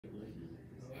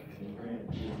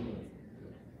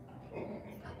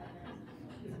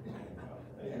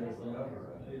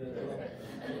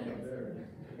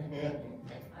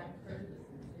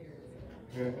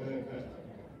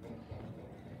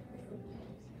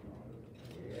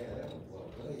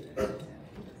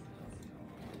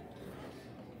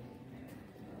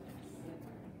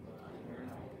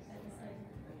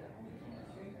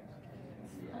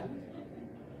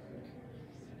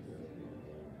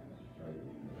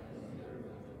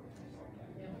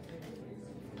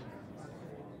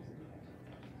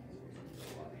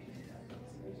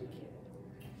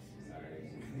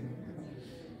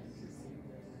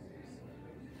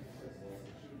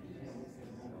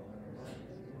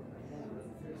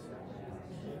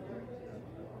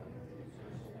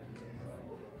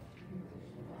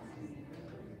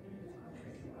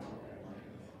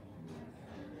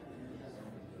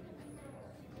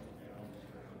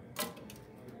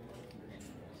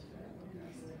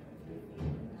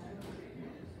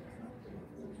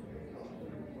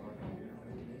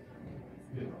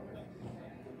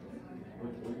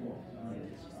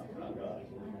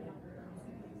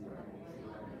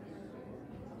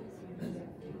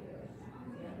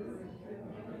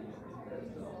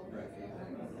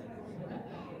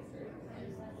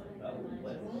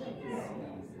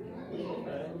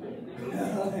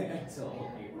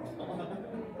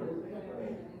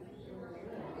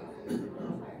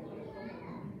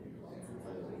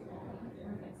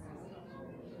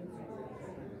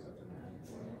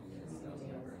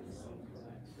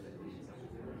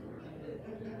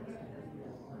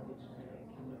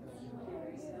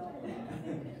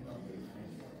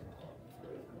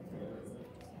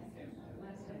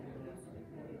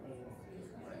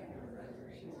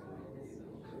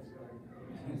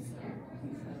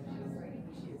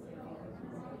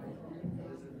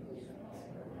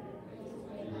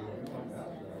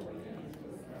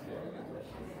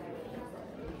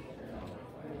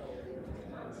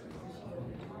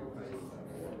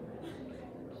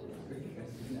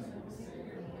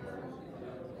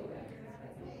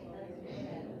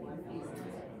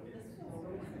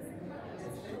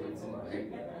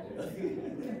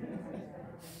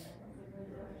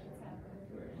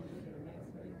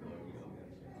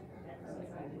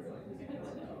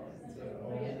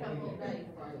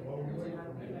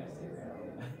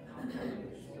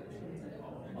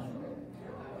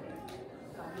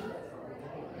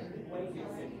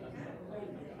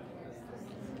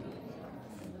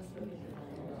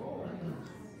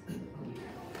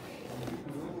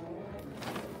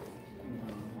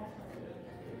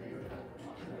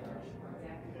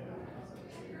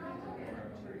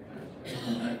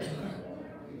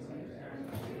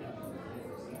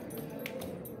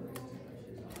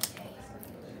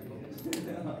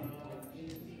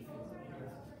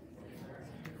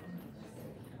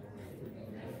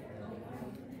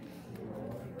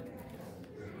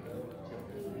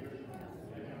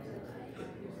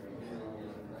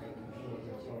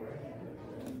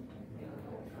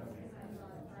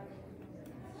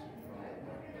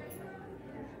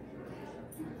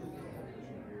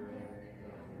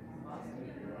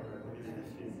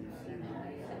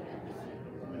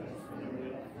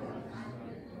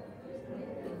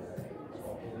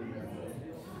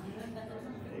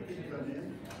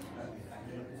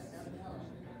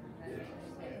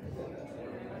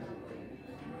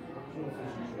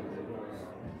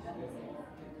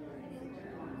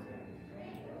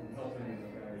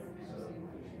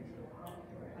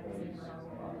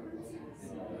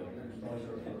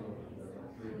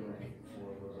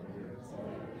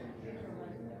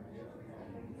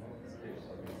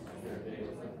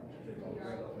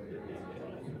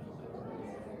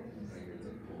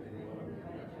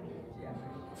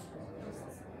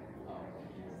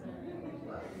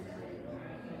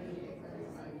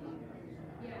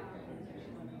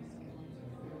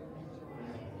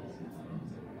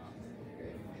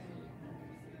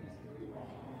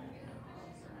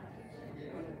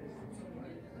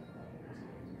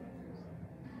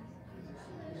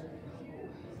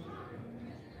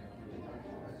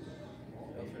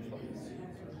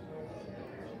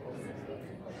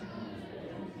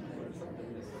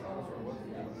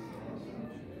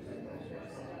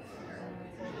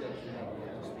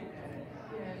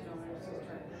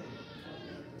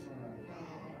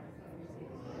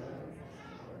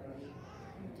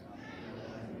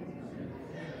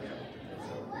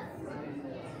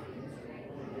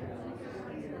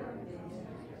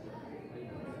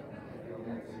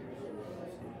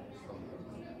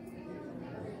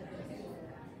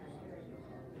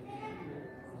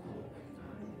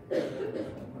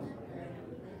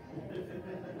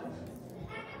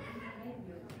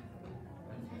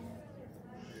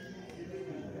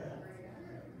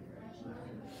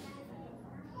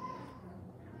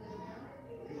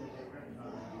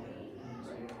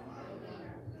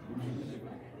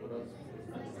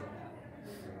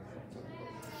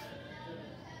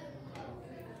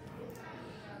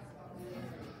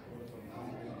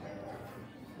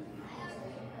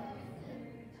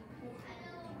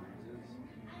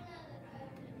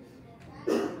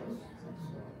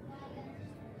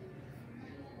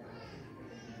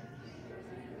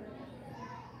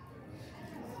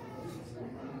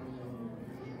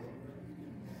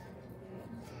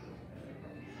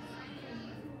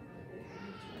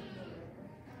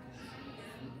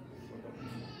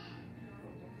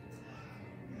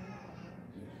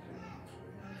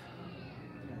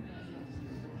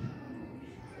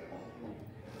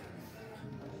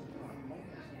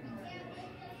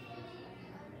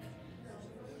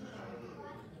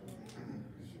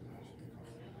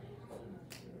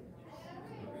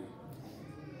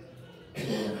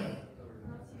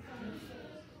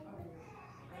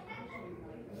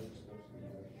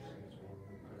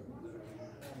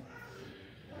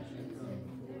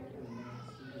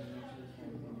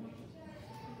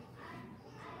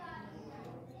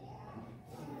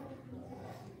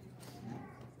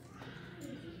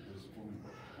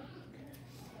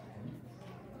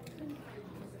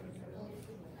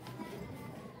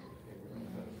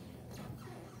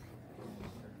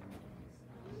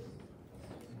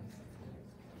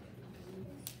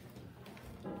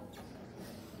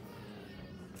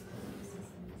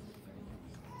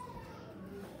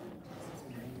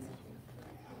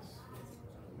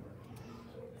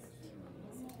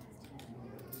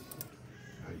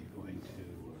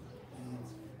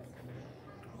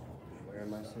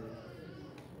city?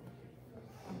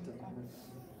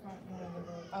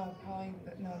 Probably,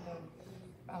 no,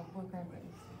 Blue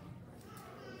Cranberries.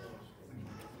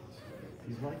 If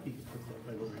you'd like, you can put that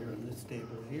right over here on this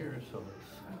table here, so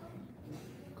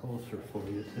it's closer for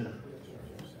you to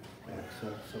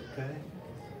access, okay?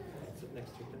 Sit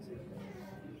next to Busy.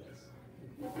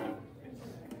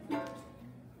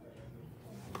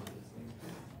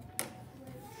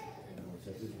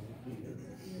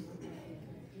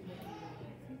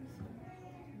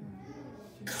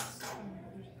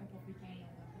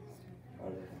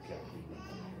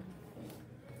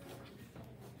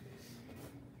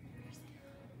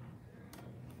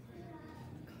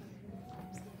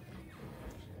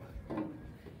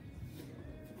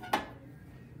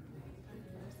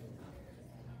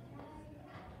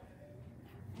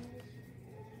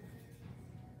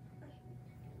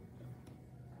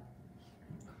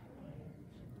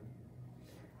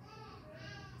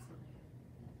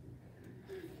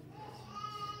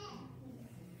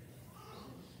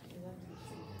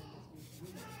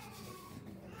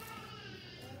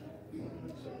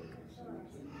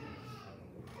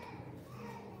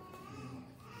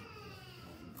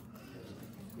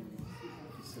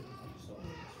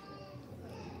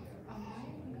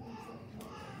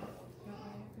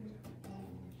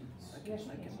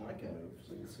 I can move.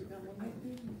 So you can see that one.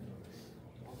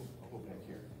 I'll go back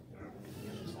here.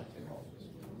 Yeah, just like take all this.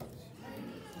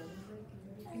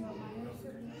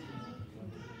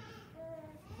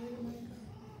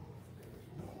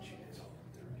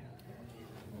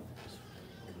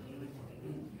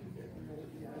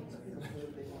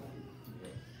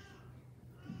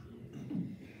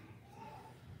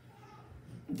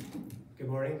 Good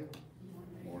morning.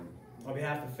 On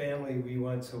behalf of the family, we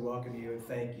want to welcome you and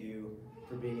thank you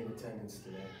for being in attendance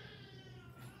today.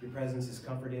 Your presence is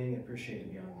comforting and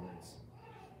appreciated beyond words.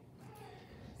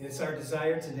 And it's our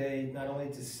desire today not only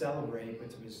to celebrate, but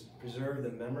to preserve the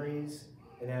memories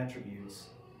and attributes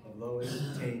of Lois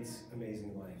Tate's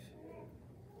amazing life.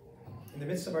 In the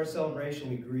midst of our celebration,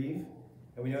 we grieve,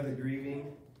 and we know that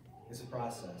grieving is a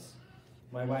process.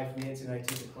 My wife Nancy and I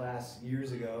took a class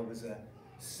years ago. It was a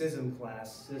CISM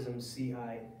class, CISM,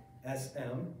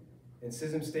 C-I-S-M, and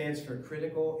CISM stands for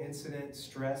Critical Incident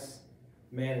Stress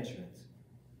Management.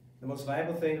 The most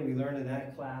valuable thing that we learned in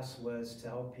that class was to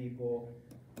help people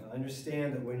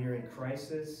understand that when you're in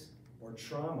crisis or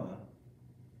trauma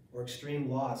or extreme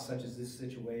loss, such as this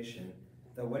situation,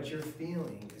 that what you're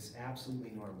feeling is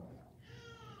absolutely normal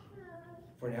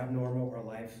for an abnormal or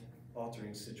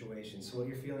life-altering situation. So what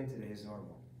you're feeling today is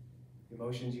normal. The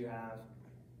emotions you have,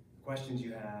 the questions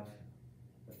you have,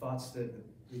 the thoughts that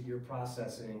you're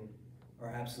processing are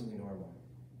absolutely normal.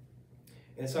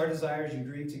 And it's our desire as you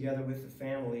grieve together with the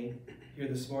family here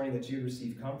this morning that you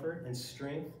receive comfort and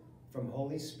strength from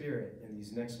Holy Spirit in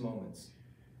these next moments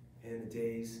and in the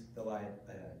days that lie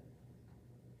ahead.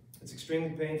 It's extremely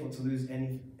painful to lose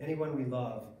anyone we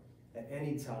love at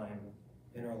any time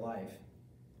in our life.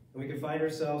 And we can find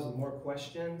ourselves with more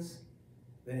questions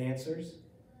than answers,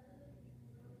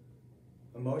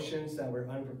 emotions that we're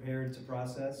unprepared to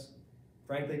process,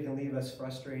 frankly, can leave us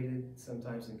frustrated,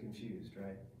 sometimes and confused,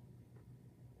 right?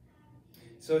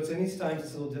 So it's in these times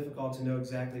it's a little difficult to know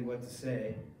exactly what to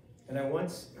say. And I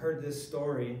once heard this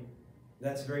story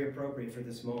that's very appropriate for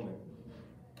this moment.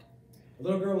 A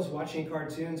little girl was watching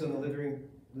cartoons on the living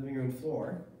room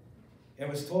floor and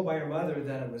was told by her mother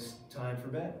that it was time for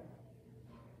bed.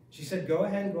 She said, "Go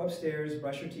ahead and go upstairs,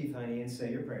 brush your teeth, honey, and say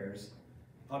your prayers.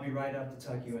 I'll be right up to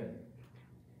tuck you in."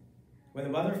 When the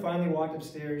mother finally walked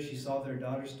upstairs, she saw that her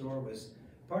daughter's door was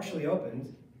partially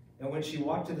opened, and when she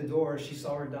walked to the door, she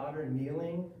saw her daughter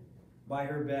kneeling by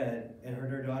her bed and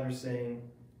heard her daughter saying,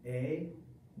 A,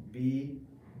 B,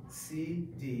 C,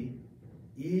 D,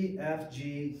 E, F,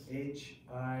 G, H,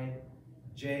 I,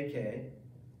 J, K.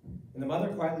 And the mother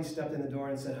quietly stepped in the door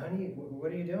and said, "Honey,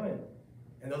 what are you doing?"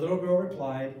 And the little girl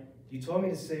replied, "You told me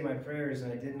to say my prayers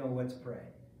and I didn't know what to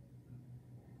pray.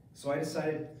 So I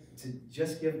decided to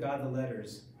just give God the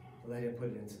letters and let him put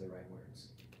it into the right words."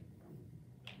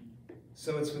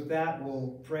 So it's with that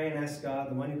we'll pray and ask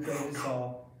God, the one who created us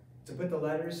all, to put the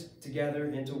letters together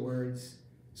into words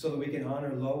so that we can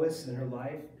honor Lois and her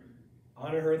life,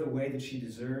 honor her the way that she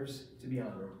deserves to be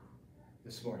honored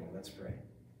this morning. Let's pray.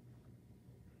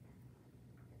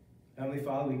 Heavenly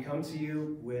Father, we come to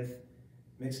you with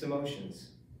mixed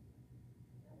emotions.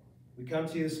 We come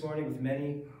to you this morning with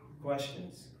many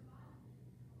questions.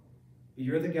 But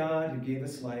you're the God who gave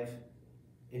us life,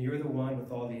 and you're the one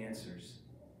with all the answers.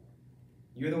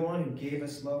 You're the one who gave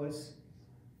us Lois,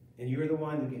 and you're the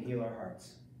one who can heal our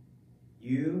hearts.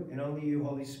 You, and only you,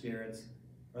 Holy Spirit,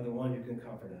 are the one who can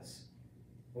comfort us.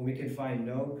 when we can find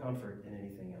no comfort in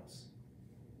anything else.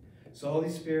 So Holy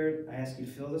Spirit, I ask you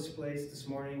to fill this place this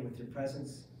morning with your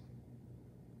presence.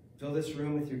 Fill this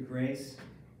room with your grace.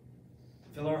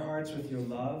 Fill our hearts with your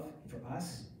love for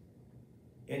us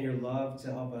and your love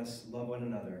to help us love one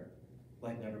another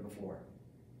like never before.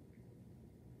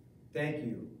 Thank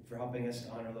you for helping us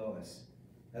to honor Lois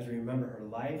as we remember her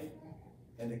life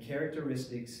and the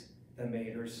characteristics that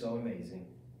made her so amazing.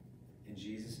 In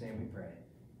Jesus' name we pray.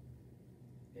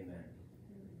 Amen.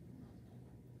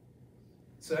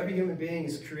 So every human being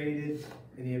is created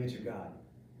in the image of God.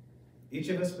 Each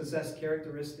of us possess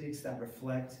characteristics that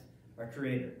reflect our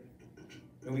Creator.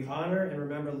 And we honor and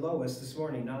remember Lois this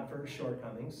morning, not for her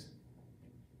shortcomings,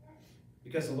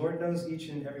 because the Lord knows each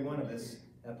and every one of us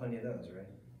have plenty of those, right?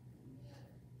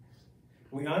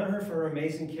 We honor her for her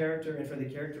amazing character and for the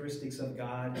characteristics of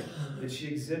God that she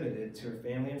exhibited to her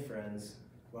family and friends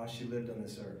while she lived on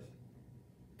this earth.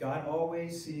 God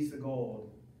always sees the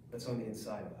gold that's on the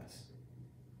inside of us.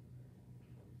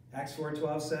 Acts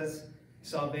 4:12 says,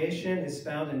 "Salvation is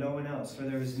found in no one else, for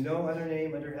there is no other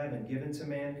name under heaven given to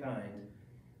mankind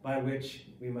by which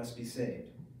we must be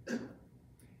saved."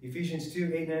 Ephesians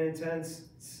 2:8, 9, and 10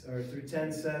 through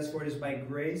 10 says, "For it is by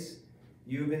grace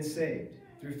you have been saved,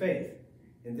 through faith.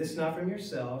 And this not from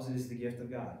yourselves, it is the gift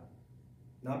of God,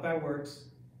 not by works,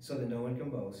 so that no one can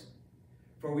boast.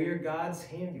 For we are God's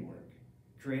handiwork,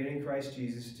 created in Christ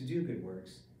Jesus to do good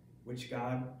works, which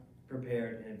God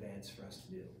prepared in advance for us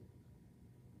to do."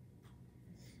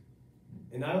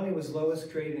 And not only was Lois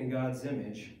created in God's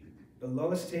image, but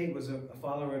Lois Tate was a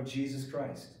follower of Jesus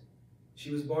Christ.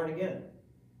 She was born again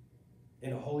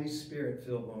in a Holy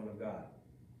Spirit-filled woman of God.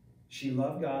 She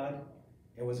loved God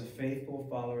and was a faithful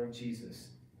follower of Jesus,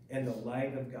 and the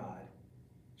light of God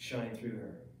shined through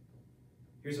her.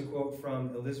 Here's a quote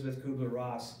from Elizabeth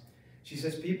Kubler-Ross. She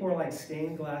says, "People are like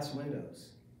stained glass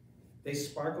windows. They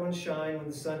sparkle and shine when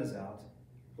the sun is out,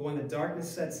 but when the darkness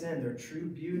sets in, their true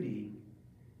beauty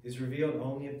is revealed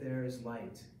only if there is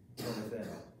light from within."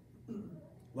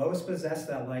 Lois possessed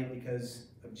that light because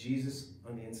of Jesus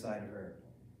on the inside of her.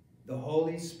 The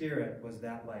Holy Spirit was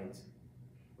that light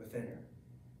within her.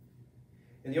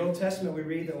 In the Old Testament, we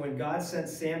read that when God sent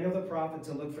Samuel the prophet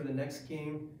to look for the next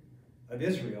king of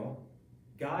Israel,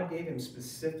 God gave him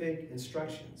specific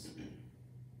instructions.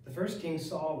 The first king,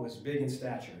 Saul, was big in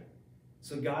stature.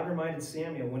 So God reminded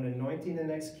Samuel when anointing the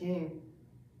next king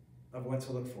of what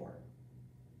to look for.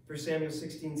 1 Samuel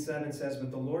 16:7 says, "But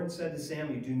the Lord said to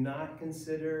Samuel, do not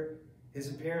consider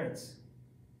his appearance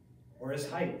or his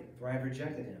height, for I have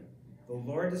rejected him. The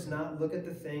Lord does not look at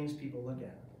the things people look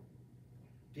at.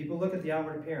 People look at the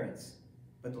outward appearance,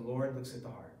 but the Lord looks at the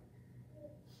heart."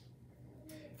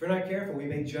 If we're not careful, we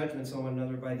make judgments on one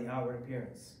another by the outward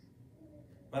appearance,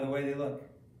 by the way they look,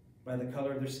 by the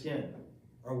color of their skin,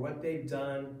 or what they've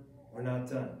done or not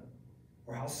done,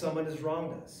 or how someone has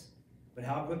wronged us. But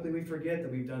how quickly we forget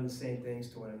that we've done the same things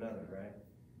to one another, right?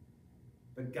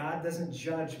 But God doesn't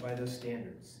judge by those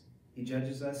standards. He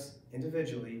judges us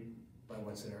individually by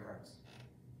what's in our hearts.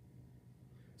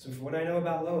 So from what I know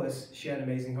about Lois, she had an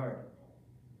amazing heart.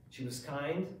 She was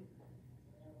kind.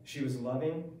 She was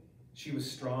loving. She was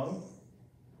strong.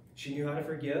 She knew how to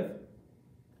forgive.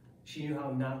 She knew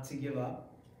how not to give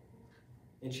up.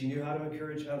 And she knew how to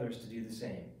encourage others to do the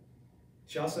same.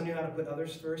 She also knew how to put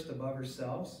others first above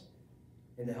herself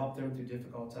and to help them through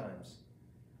difficult times.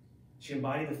 She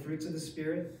embodied the fruits of the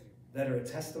Spirit that are a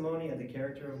testimony of the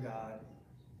character of God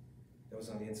that was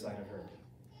on the inside of her.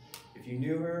 If you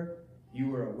knew her, you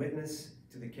were a witness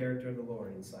to the character of the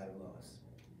Lord inside of Lois.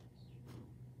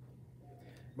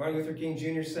 Martin Luther King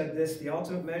Jr. said this, "The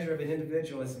ultimate measure of an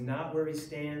individual is not where he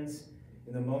stands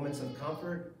in the moments of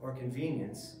comfort or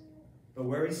convenience, but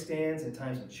where he stands at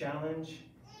times of challenge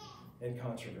and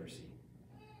controversy."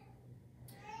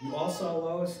 You all saw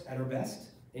Lois at her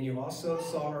best, and you also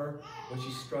saw her when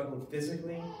she struggled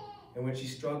physically and when she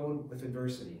struggled with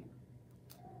adversity.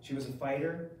 She was a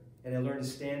fighter and had learned to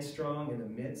stand strong in the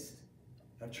midst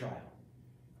of trial.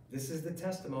 This is the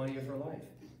testimony of her life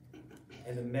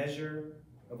and the measure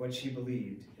of what she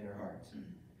believed in her heart.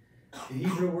 The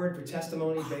Hebrew word for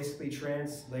testimony basically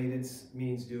translated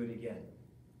means do it again.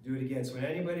 Do it again. So when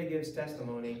anybody gives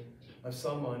testimony of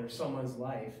someone or someone's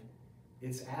life,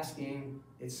 it's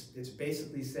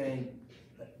basically saying,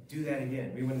 do that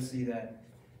again. We want to see that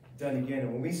done again.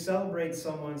 And when we celebrate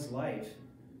someone's life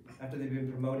after they've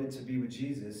been promoted to be with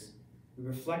Jesus, we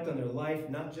reflect on their life,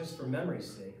 not just for memory's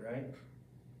sake, right?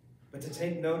 But to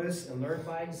take notice and learn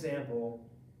by example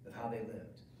of how they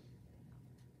lived.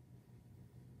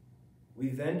 We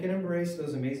then can embrace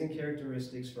those amazing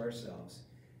characteristics for ourselves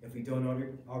if we don't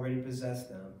already possess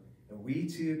them, And we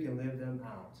too can live them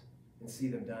out and see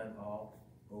them done all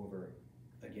over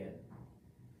again.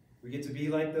 We get to be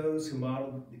like those who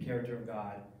modeled the character of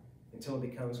God until it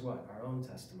becomes what? Our own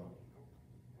testimony.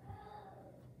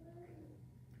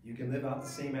 You can live out the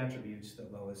same attributes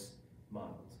that Lois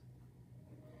modeled.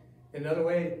 Another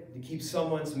way to keep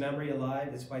someone's memory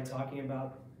alive is by talking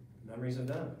about memories of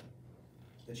them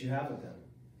that you have of them.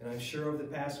 And I'm sure over the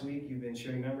past week you've been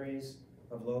sharing memories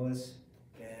of Lois,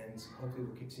 and hopefully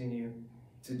we'll continue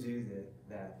to do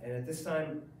that. And at this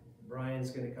time,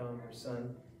 Brian's going to come, her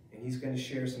son, and he's going to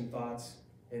share some thoughts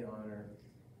in honor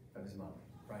of his mom.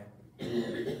 Brian.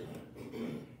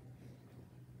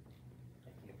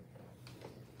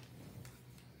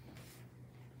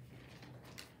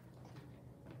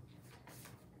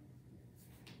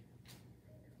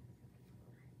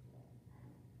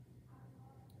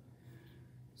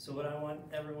 So what I want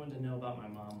everyone to know about my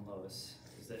mom, Lois,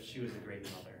 is that she was a great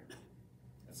mother.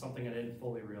 It's something I didn't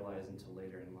fully realize until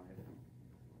later in life.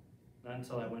 Not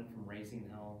until I went from raising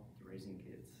hell to raising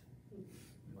kids.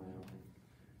 My own.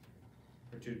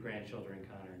 Her two grandchildren,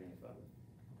 Connor and Ava.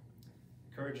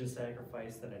 Courage and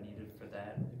sacrifice that I needed for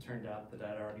that, it turned out that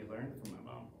I'd already learned from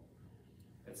my mom.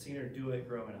 I'd seen her do it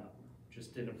growing up,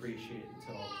 just didn't appreciate it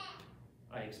until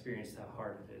I experienced how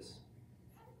hard it is.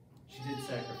 She did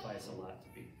sacrifice a lot to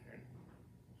be there,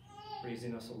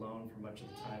 raising us alone for much of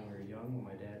the time we were young when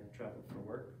my dad traveled for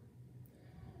work.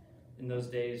 In those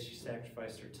days, she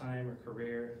sacrificed her time, her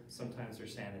career, sometimes her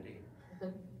sanity.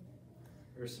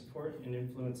 Her support and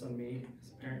influence on me as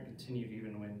a parent continued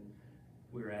even when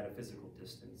we were at a physical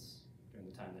distance during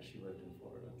the time that she lived in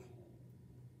Florida.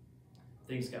 If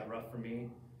things got rough for me,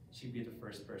 she'd be the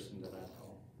first person that I'd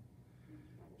call.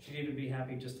 She'd even be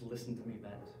happy just to listen to me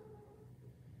vent.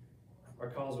 Our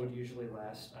calls would usually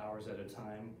last hours at a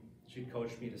time. She'd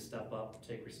coach me to step up,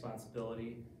 take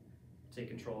responsibility, take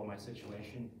control of my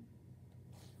situation.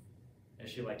 As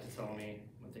she liked to tell me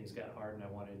when things got hard and I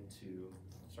wanted to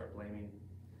start blaming,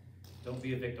 don't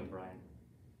be a victim, Brian.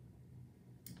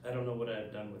 I don't know what I'd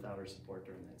have done without her support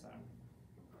during that time.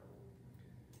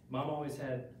 Mom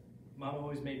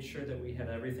always made sure that we had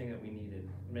everything that we needed.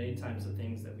 Many times the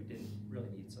things that we didn't really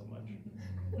need so much.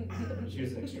 She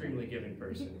was an extremely giving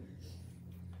person,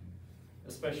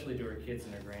 especially to her kids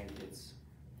and her grandkids.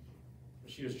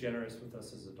 She was generous with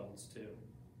us as adults too.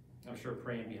 I'm sure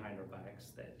praying behind our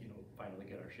backs that, finally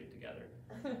get our shit together.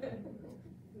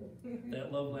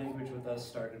 That love language with us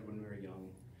started when we were young.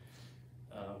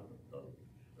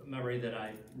 A memory that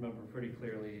I remember pretty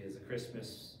clearly is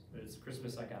Christmas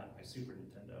I got my Super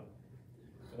Nintendo.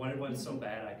 I wanted one so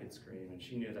bad I could scream, and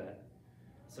she knew that.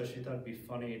 So she thought it'd be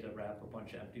funny to wrap a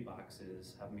bunch of empty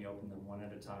boxes, have me open them one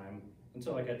at a time,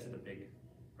 until I got to the big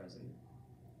present.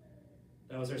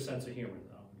 That was her sense of humor,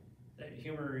 though. That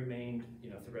humor remained,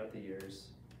 throughout the years.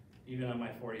 Even on my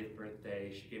 40th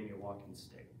birthday, she gave me a walking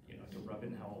stick, to rub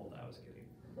in how old I was getting.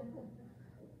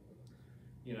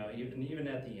 Even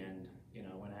at the end,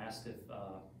 when asked if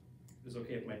it was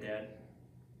okay if my dad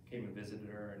came and visited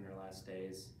her in her last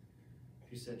days,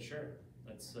 she said, "Sure,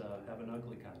 let's have an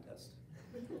ugly contest."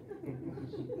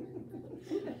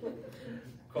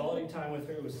 Quality time with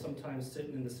her was sometimes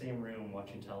sitting in the same room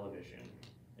watching television.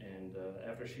 And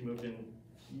after she moved in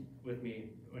with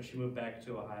me, when she moved back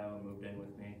to Ohio and moved in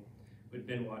with me, we'd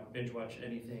binge watch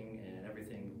anything and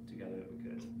everything together that we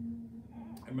could.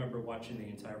 I remember watching the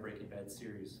entire Breaking Bad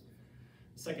series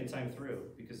the second time through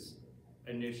because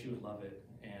I knew she would love it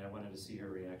and I wanted to see her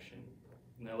reaction.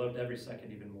 And I loved every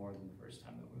second even more than the first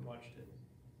time that we watched it.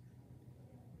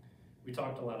 We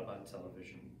talked a lot about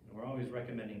television, and we're always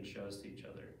recommending shows to each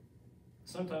other.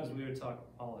 Sometimes we would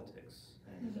talk politics,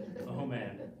 and oh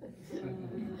man.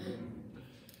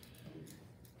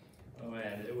 Oh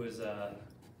man, it was,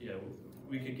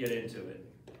 we could get into it.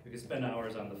 We could spend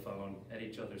hours on the phone, at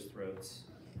each other's throats,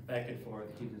 back and forth,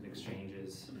 heated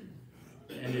exchanges,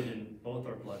 ended in both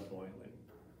our blood boiling.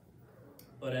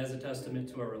 But as a testament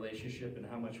to our relationship and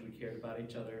how much we cared about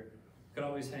each other, we could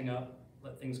always hang up,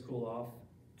 let things cool off.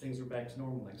 Things were back to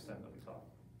normal next time that we talked.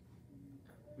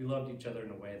 We loved each other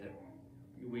in a way that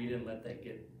we didn't let that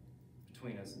get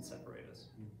between us and separate us.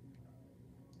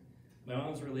 My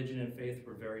mom's religion and faith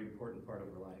were a very important part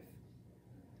of her life.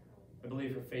 I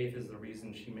believe her faith is the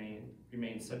reason she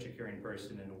remained such a caring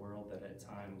person in a world that at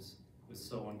times was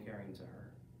so uncaring to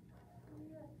her.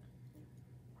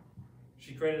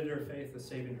 She credited her faith with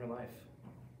saving her life.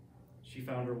 She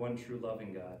found her one true love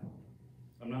in God.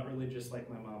 I'm not religious like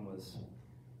my mom was.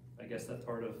 I guess that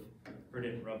part of her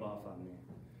didn't rub off on me.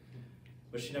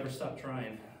 But she never stopped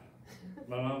trying.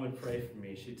 My mom would pray for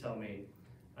me. She'd tell me,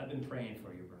 "I've been praying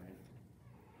for you, Brian.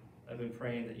 I've been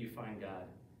praying that you find God.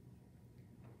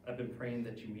 I've been praying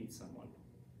that you meet someone.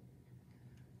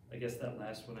 I guess that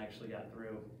last one actually got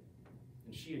through.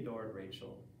 And she adored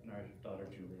Rachel and our daughter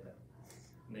Juliet.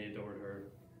 And they adored her.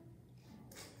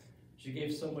 She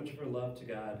gave so much of her love to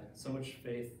God, so much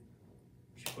faith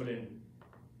she put in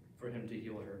for him to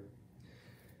heal her.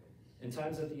 In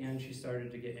times at the end, she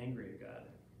started to get angry at God.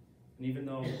 And even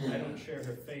though I don't share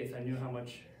her faith, I knew how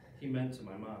much he meant to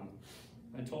my mom.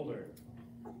 I told her,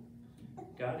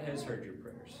 God has heard your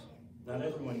prayers. Not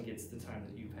everyone gets the time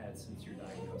that you've had since your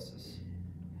diagnosis.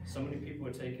 So many people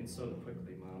are taken so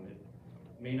quickly, Mom. It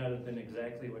may not have been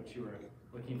exactly what you were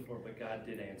looking for, but God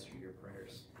did answer your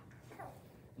prayers.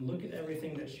 And look at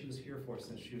everything that she was here for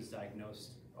since she was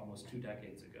diagnosed almost 2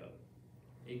 decades ago.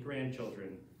 8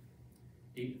 grandchildren,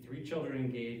 3 children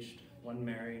engaged, 1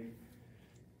 married,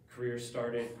 career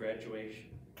started,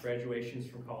 graduations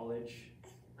from college.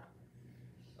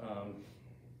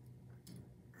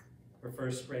 Her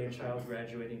first grandchild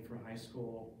graduating from high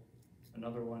school,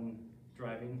 another one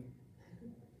driving.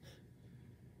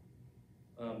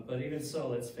 But even so,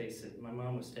 let's face it, my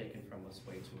mom was taken from us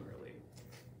way too early.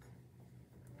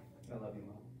 I love you,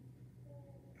 Mom.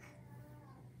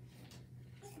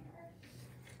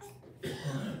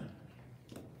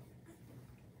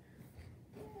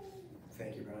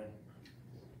 Thank you, Brian.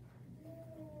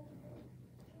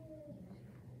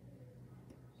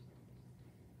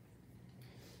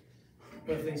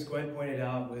 One of the things Gwen pointed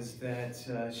out was that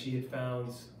she had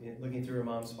found, looking through her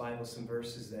mom's Bible, some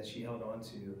verses that she held on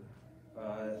to,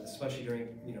 especially during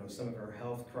some of her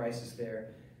health crisis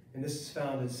there. And this is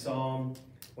found in Psalm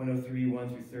 103, 1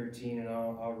 through 13, and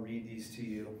I'll read these to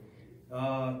you.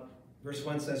 Verse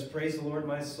 1 says, "Praise the Lord,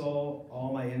 my soul,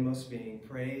 all my inmost being.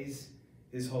 Praise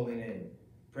his holy name.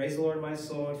 Praise the Lord, my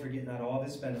soul, and forget not all of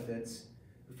his benefits,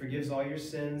 who forgives all your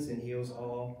sins and heals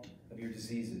all of your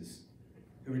diseases,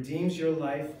 who redeems your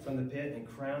life from the pit and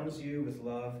crowns you with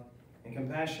love and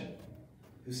compassion,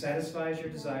 who satisfies your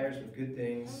desires with good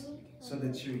things, so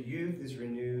that your youth is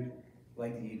renewed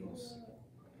like the eagles.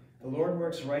 The Lord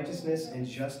works righteousness and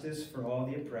justice for all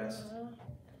the oppressed.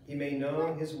 He made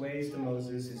known his ways to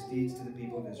Moses, his deeds to the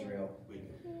people of Israel.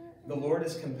 The Lord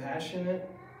is compassionate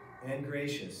and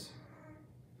gracious.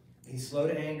 He's slow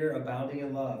to anger, abounding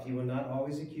in love. He will not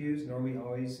always accuse, nor will he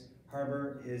always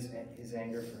harbor his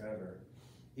anger forever.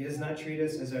 He does not treat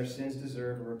us as our sins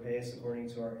deserve or repay us according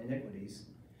to our iniquities.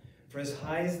 For as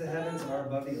high as the heavens are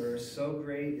above the earth, so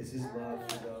great is his love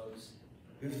for those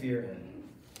who fear him.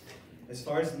 As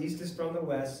far as the east is from the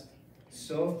west,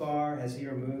 so far has he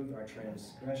removed our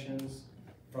transgressions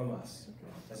from us.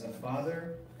 As a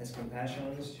father has compassion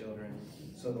on his children,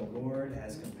 so the Lord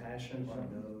has compassion on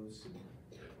those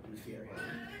who fear him."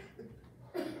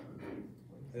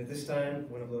 And at this time,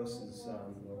 one of Lois's,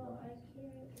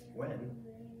 Gwen, one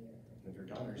of her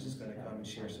daughters, is going to come and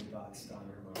share some thoughts on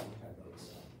her mom.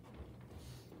 Lois.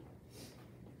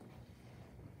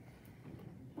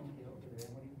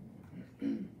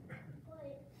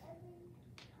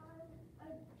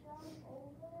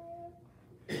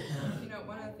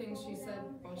 One of the things she said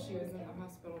while she was in the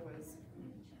hospital was,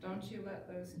 "Don't you let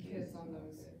those kids on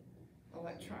those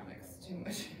electronics too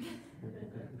much."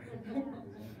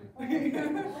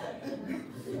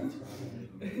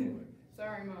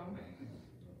 Sorry, Mom.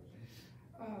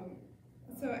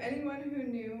 So anyone who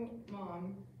knew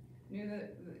Mom knew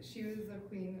that she was the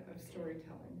queen of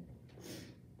storytelling.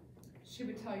 She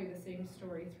would tell you the same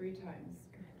story 3 times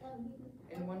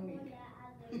in 1 week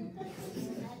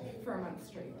for a month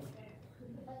straight,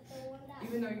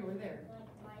 even though you were there.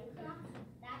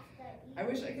 I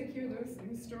wish I could hear those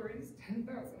same stories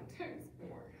 10,000 times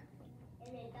more.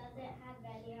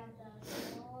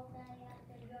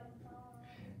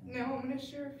 Now I'm going to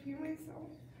share a few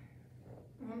myself.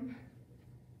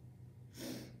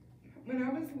 When I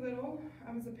was little,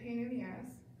 I was a pain in the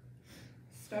ass,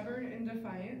 stubborn and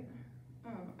defiant.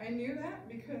 I knew that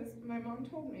because my mom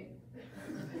told me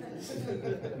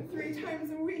 3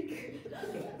 times a week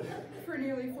for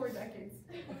nearly 4 decades.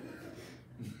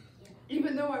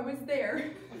 Even though I was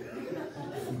there.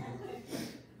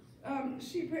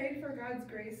 She prayed for God's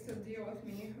grace to deal with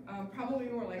me, probably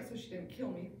more like so she didn't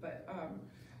kill me, but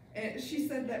and she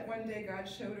said that one day God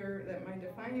showed her that my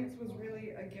defiance was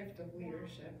really a gift of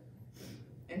leadership.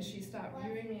 And she stopped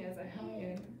viewing me as a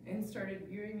hellion and started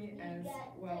viewing me as,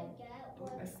 well,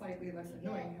 a slightly less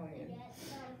annoying hellion.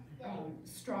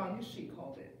 Strong, she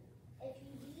called it.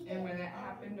 And when that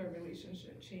happened, our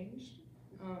relationship changed.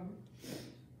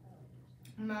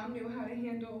 Mom knew how to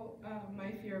handle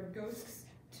my fear of ghosts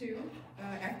too,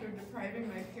 after depriving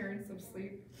my parents of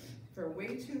sleep for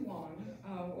way too long.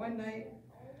 One night,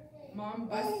 Mom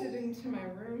busted into my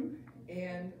room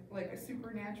and like a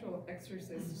supernatural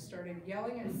exorcist started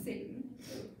yelling at Satan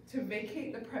to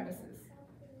vacate the premises.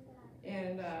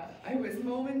 And I was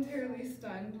momentarily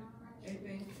stunned, I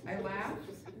think. I laughed,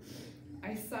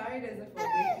 I sighed as if a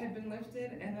weight had been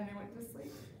lifted, and then I went to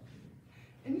sleep.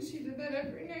 And she did that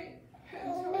every night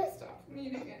until I stopped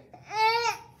needing it.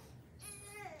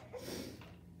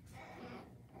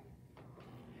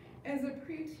 As a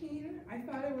preteen, I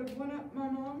thought I would one-up my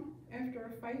mom after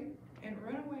a fight and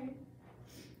run away.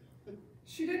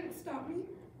 She didn't stop me.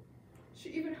 She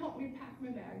even helped me pack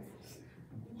my bags,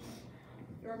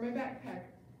 or my backpack.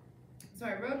 So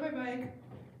I rode my bike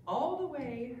all the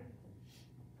way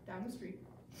down the street.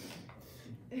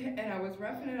 And I was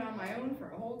roughing it on my own for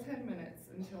a whole 10 minutes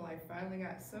until I finally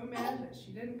got so mad that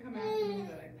she didn't come after me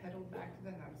that I pedaled back to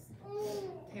the house,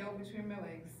 tail between my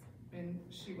legs. And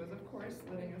she was, of course,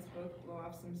 letting us both blow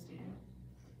off some steam.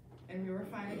 And we were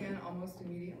fine again almost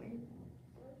immediately.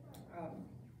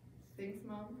 Thanks,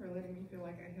 Mom, for letting me feel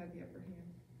like I had the upper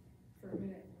hand for a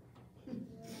minute.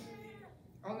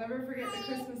 I'll never forget the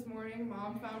Christmas morning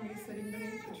Mom found me sitting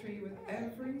beneath the tree with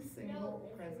every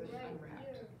single present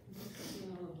unwrapped.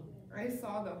 I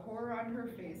saw the horror on her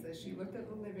face as she looked at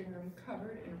the living room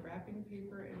covered in wrapping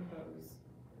paper and bows,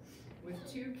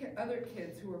 with two other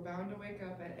kids who were bound to wake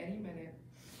up at any minute.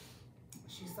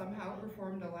 She somehow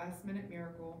performed a last-minute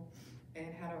miracle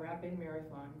and had a wrapping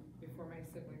marathon before my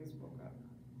siblings woke up.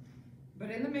 But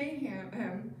in the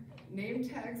mayhem, name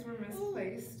tags were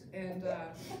misplaced, and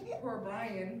poor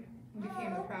Brian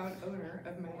became the proud owner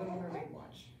of my Little Mermaid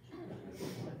watch.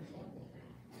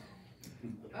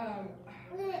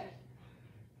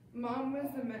 Mom was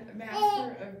the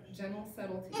master of gentle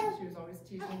subtlety. She was always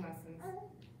teaching lessons.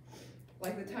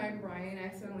 Like the time Brian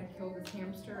accidentally killed his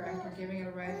hamster after giving it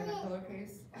a ride in a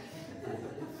pillowcase.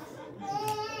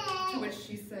 To which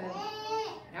she said,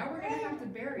 "Now we're going to have to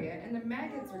bury it, and the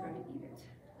maggots are going to eat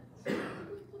it."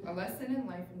 A lesson in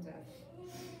life and death.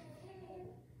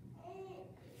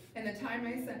 And the time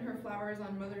I sent her flowers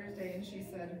on Mother's Day and she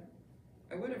said,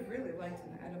 "I would have really liked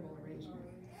an edible arrangement."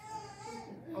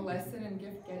 A lesson in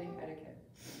gift-getting etiquette.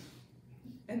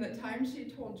 And the time she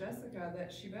told Jessica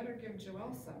that she better give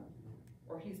Joel some,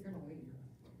 or he's going to leave.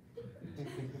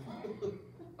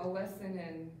 A lesson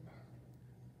in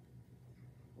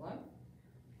love?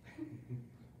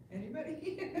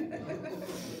 Anybody?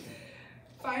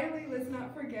 Finally, let's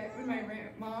not forget when my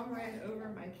mom ran over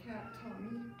my cat,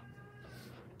 Tommy.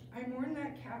 I mourned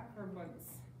that cat for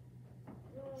months.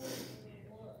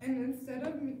 And instead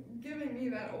of giving me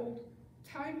that old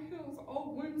time heals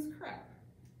all wounds crap,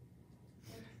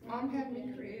 Mom had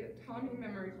me create a Tommy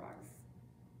memory box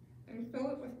and fill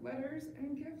it with letters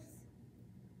and gifts.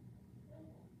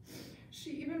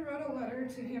 She even wrote a letter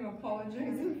to him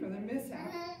apologizing for the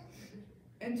mishap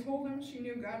and told him she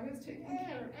knew God was taking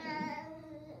care of him.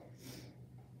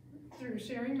 Through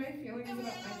sharing my feelings about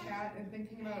my cat and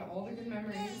thinking about all the good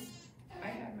memories, I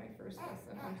had my first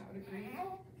lesson on how to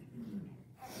grieve.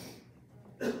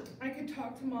 I could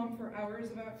talk to Mom for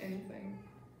hours about anything.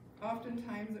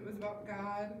 Oftentimes it was about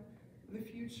God, the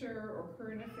future, or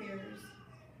current affairs.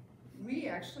 We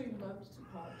actually loved to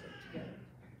politic together.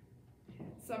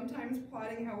 Sometimes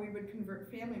plotting how we would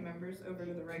convert family members over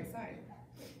to the right side.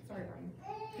 Sorry,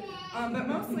 Ron. But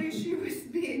mostly she was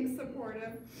being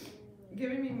supportive,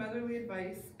 giving me motherly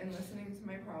advice, and listening to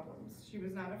my problems. She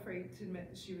was not afraid to admit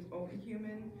that she was only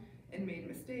human and made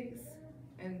mistakes,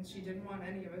 and she didn't want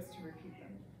any of us to repeat them.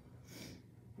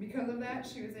 Because of that,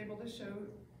 she was able to show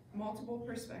multiple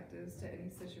perspectives to any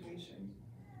situation.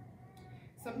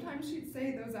 Sometimes she'd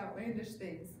say those outlandish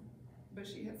things, but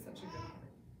she had such a good heart.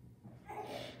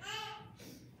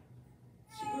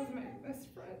 She was my best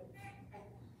friend.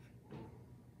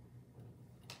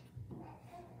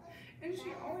 And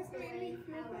she always made me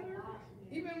feel better,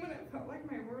 even when it felt like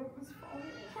my world was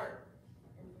falling apart.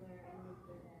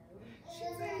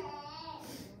 She'd say,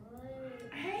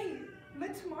 "Hey,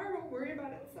 let tomorrow worry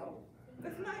about itself.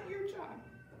 That's not your job."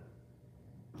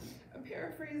 A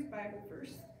paraphrased Bible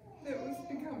verse that has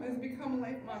become a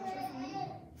life mantra for me,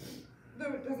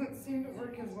 though it doesn't seem to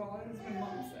work as well as when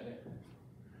Mom said it.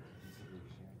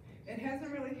 It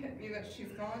hasn't really hit me that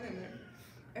she's gone, and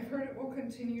I've heard it will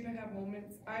continue to have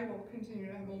moments. I will continue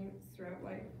to have moments throughout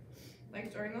life,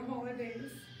 like during the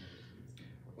holidays,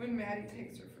 when Maddie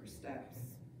takes her first steps,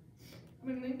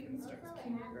 when Lincoln starts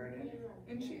kindergarten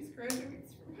and she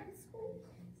graduates from high school,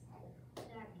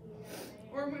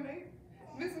 or when I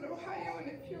visit Ohio and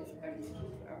it feels empty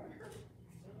without her,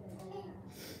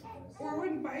 or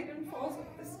when Biden falls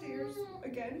up the stairs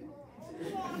again,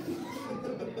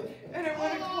 and I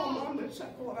want to call Mom to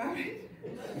chuckle about it.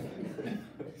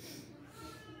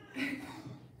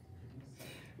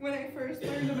 When I first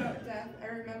learned about death, I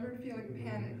remember feeling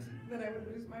panicked that I would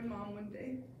lose my mom one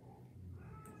day.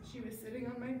 She was sitting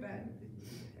on my bed,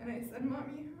 and I said,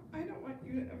 "Mommy, I don't want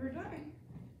you to ever die."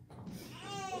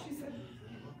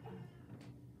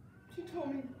 She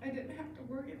told me I didn't have to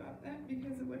worry about that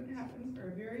because it wouldn't happen for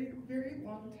a very, very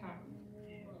long time.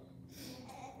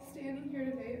 Standing here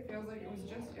today, it feels like it was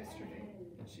just yesterday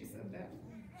that she said that.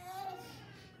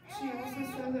 She also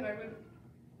said that I would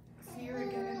see her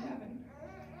again in heaven,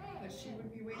 that she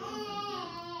would be waiting for me.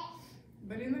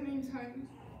 But in the meantime,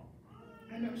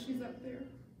 I know she's up there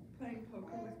playing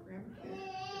poker with Grandpa,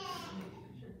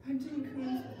 hunting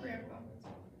coons with Grandpa,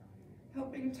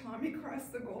 helping Tommy cross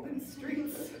the golden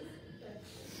streets,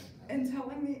 and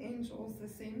telling the angels the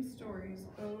same stories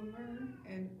over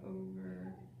and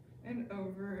over and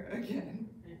over again.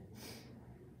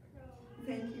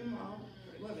 Thank you, Mom,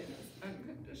 for loving us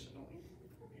unconditionally.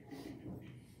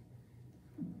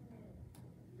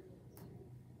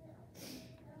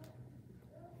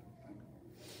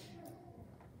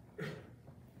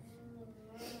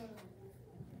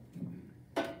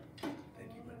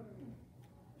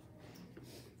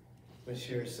 I'm going to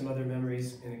share some other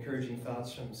memories and encouraging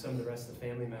thoughts from some of the rest of the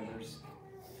family members.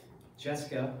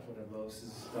 Jessica, one of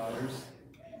Lois's daughters,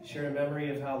 shared a memory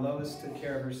of how Lois took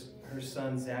care of her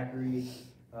son Zachary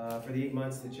for the 8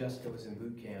 months that Jessica was in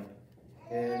boot camp.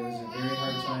 And it was a very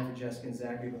hard time for Jessica and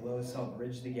Zachary, but Lois helped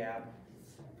bridge the gap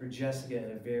for Jessica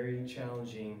in a very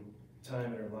challenging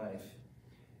time in her life.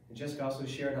 And Jessica also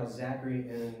shared how Zachary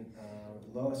and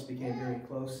Lois became very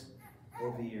close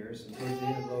over the years. And towards the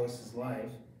end of Lois's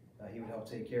life, he would help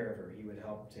take care of her. He would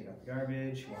help take out the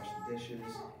garbage, wash the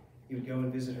dishes. He would go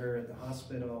and visit her at the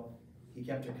hospital. He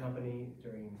kept her company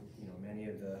during many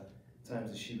of the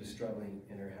times that she was struggling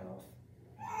in her health.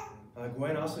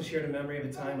 Gwen also shared a memory of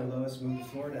a time when Lois moved to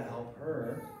Florida to help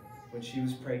her when she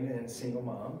was pregnant and a single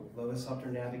mom. Lois helped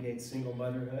her navigate single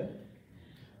motherhood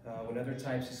when other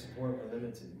types of support were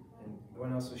limited. And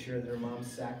Gwen also shared that her mom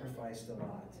sacrificed a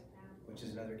lot, which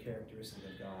is another characteristic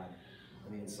of God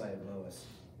on the inside of Lois.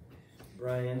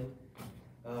 Brian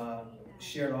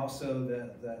shared also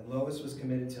that Lois was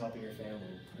committed to helping her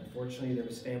family. Unfortunately, there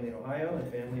was family in Ohio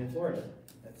and family in Florida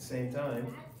at the same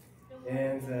time,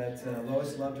 and that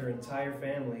Lois loved her entire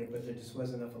family, but there just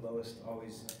wasn't enough of Lois to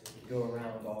always go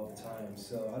around all the time.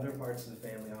 So other parts of the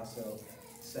family also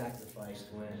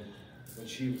sacrificed when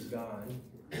she was gone.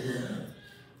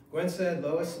 Gwen said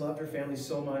Lois loved her family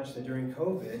so much that during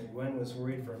COVID, Gwen was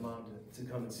worried for her mom to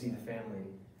come and see the family,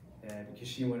 and because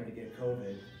she wanted to get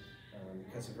COVID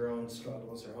because of her own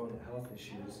struggles, her own health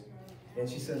issues. And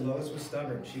she said Lois was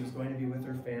stubborn. She was going to be with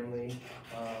her family,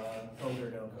 COVID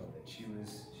or no COVID. She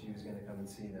was going to come and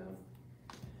see them.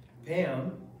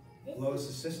 Pam,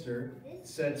 Lois's sister,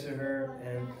 said to her,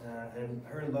 and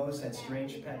her and Lois had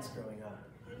strange pets growing up.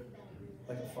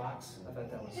 Like a fox. I thought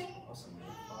that was awesome.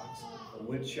 A fox, a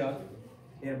woodchuck.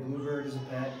 They had a bluebird as a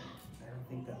pet. I don't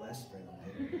think that lasted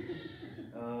very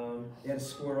long. They had a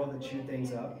squirrel that chewed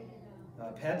things up.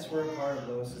 Pets were a part of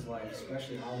Lois's life,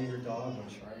 especially Holly, her dog, and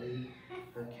Charlie,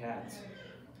 her cat.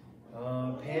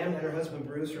 Pam and her husband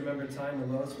Bruce remember a time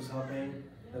when Lois was helping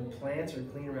them plant or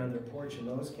clean around their porch, and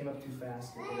Lois came up too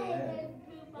fast and hit her head.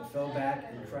 It fell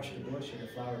back and crushed a bush in the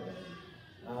flower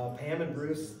bed. Pam and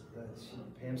Bruce,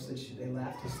 Pam said they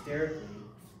laughed hysterically.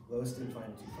 Lois didn't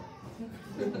find it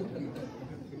too funny.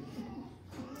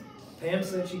 Pam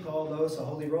said she called Lois a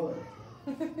holy roller.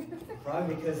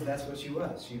 Probably because that's what she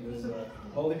was. She was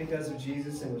holy because of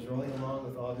Jesus and was rolling along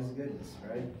with all of his goodness,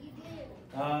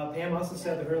 right? Pam also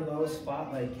said that her and Lois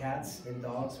fought like cats and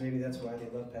dogs. Maybe that's why they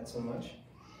love pets so much.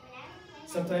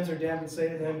 Sometimes her dad would say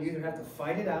to them, you either have to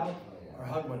fight it out or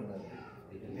hug one another.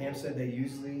 And Pam said they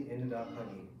usually ended up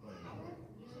hugging one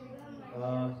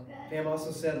another. Pam also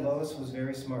said Lois was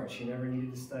very smart. She never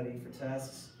needed to study for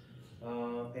tests.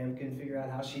 Pam couldn't figure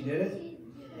out how she did it.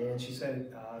 And she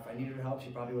said if I needed her help, she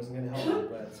probably wasn't going to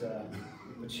help me,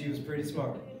 but she was pretty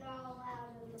smart.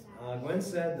 Gwen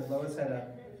said that Lois had a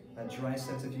dry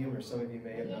sense of humor. Some of you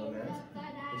may have known that.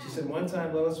 And she said one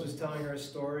time Lois was telling her a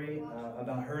story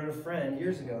about her and a friend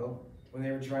years ago when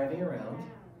they were driving around,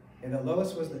 and that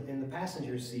Lois was in the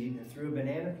passenger seat and threw a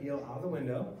banana peel out of the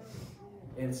window,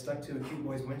 and it stuck to a cute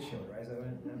boy's windshield, right? Is that what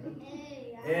happened?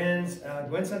 And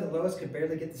Gwen said that Lois could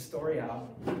barely get the story out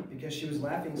because she was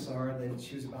laughing so hard that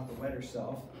she was about to wet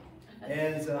herself.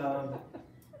 And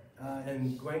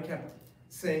Gwen kept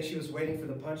saying she was waiting for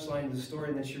the punchline to the story,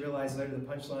 and then she realized later the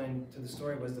punchline to the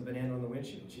story was the banana on the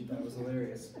windshield. She thought it was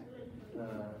hilarious.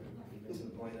 To the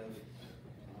point of...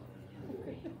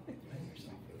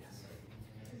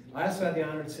 I also had the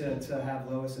honor to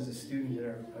have Lois as a student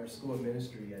in our school of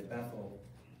ministry at Bethel.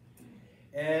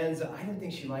 And I didn't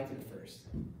think she liked it at first.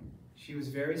 She was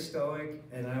very stoic,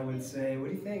 and I would say, what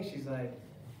do you think? She's like,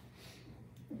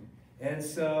 and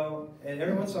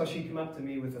every once in a while she'd come up to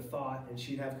me with a thought, and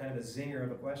she'd have kind of a zinger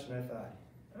of a question. I thought,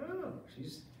 oh,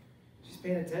 she's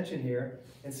paying attention here.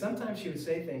 And sometimes she would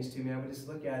say things to me. I would just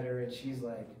look at her, and she's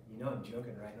like, you know I'm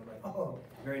joking, right? And I'm like, oh,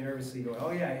 very nervously going,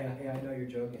 oh yeah, I know you're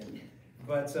joking.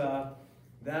 But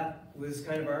that was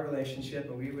kind of our relationship,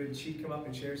 and she'd come up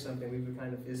and share something, we would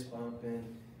kind of fist bump, and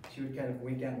she would kind of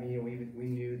wink at me, and we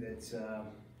knew that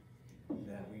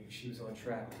she was on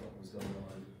track with what was going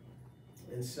on.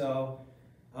 And so,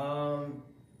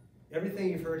 everything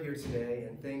you've heard here today,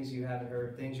 and things you haven't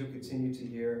heard, things you'll continue to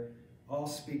hear, all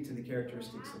speak to the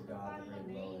characteristics of God that are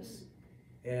in Lois.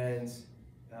 And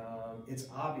it's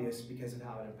obvious because of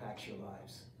how it impacts your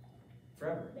lives.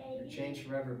 Forever. You're changed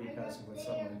forever because of what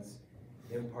someone's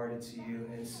imparted to you.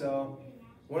 And so,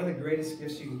 one of the greatest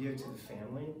gifts you can give to the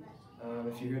family,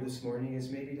 if you're here this morning, is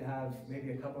maybe to have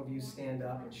a couple of you stand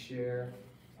up and share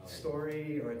a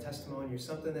story or a testimony or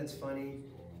something that's funny.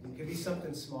 It could be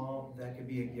something small that could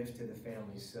be a gift to the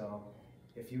family. So,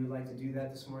 if you would like to do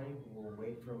that this morning, we'll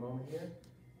wait for a moment here.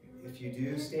 If you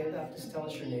do stand up, just tell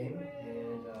us your name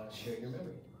and share your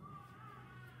memory.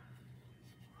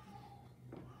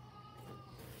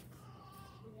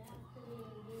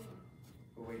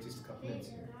 We'll wait just a couple minutes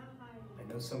here.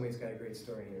 I know somebody's got a great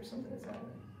story here, something that's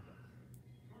happening.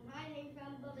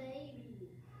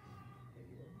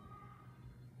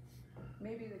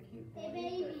 Maybe the cute boy. Hey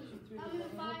baby, that she threw come the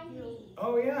and ball find at. me.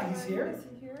 Oh yeah, he's here? Is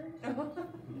he here?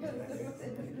 Because it's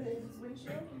in his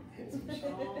windshield.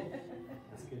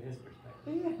 Let's get his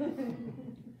perspective.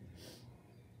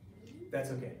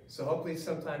 That's okay. So hopefully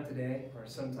sometime today or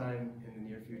sometime in the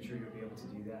near future you'll be able to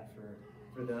do that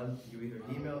for them. You either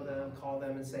email them, call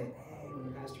them and say, hey, when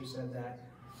the pastor said that,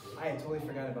 I had totally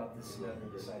forgot about this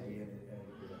idea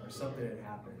or something had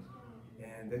happened.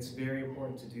 And it's very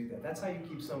important to do that. That's how you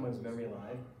keep someone's memory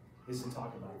alive, is to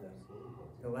talk about them.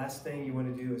 The last thing you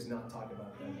want to do is not talk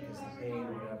about them because the pain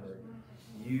or whatever.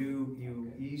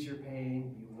 You ease your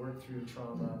pain, you work through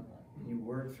trauma, you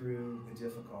work through the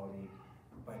difficulty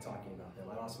by talking about them.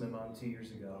 I lost my mom 2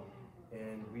 years ago,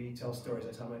 and we tell stories.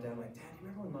 I tell my dad, I'm like, Dad, you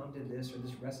remember when Mom did this or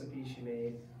this recipe she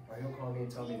made? Or he'll call me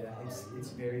and tell me that. It's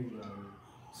very healing.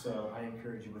 So I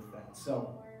encourage you with that.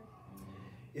 So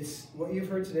what you've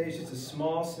heard today is just a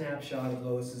small snapshot of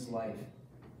Lois's life.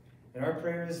 And our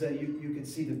prayer is that you could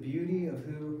see the beauty of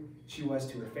who she was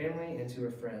to her family and to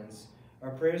her friends.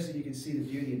 Our prayer is that you could see the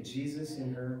beauty of Jesus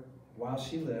in her while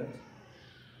she lived,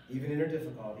 even in her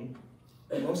difficulty.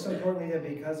 But most importantly, that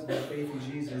because of her faith in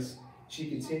Jesus, she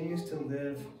continues to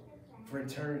live for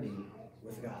eternity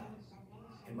with God.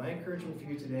 And my encouragement for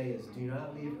you today is do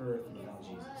not leave earth without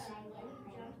Jesus.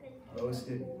 Lois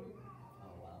didn't.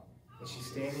 And she's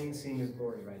standing and seeing his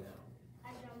glory right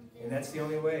now. And that's the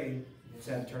only way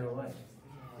to have eternal life,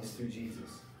 is through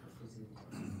Jesus.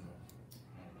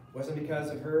 It wasn't because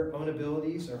of her own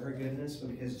abilities or her goodness, but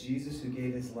because Jesus, who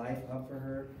gave his life up for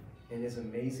her in his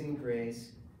amazing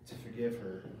grace to forgive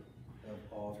her of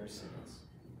all of her sins.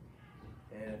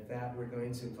 And at that, we're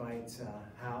going to invite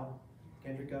Hal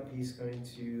Kendrick up. He's going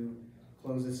to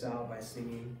close us out by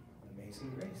singing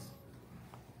Amazing Grace.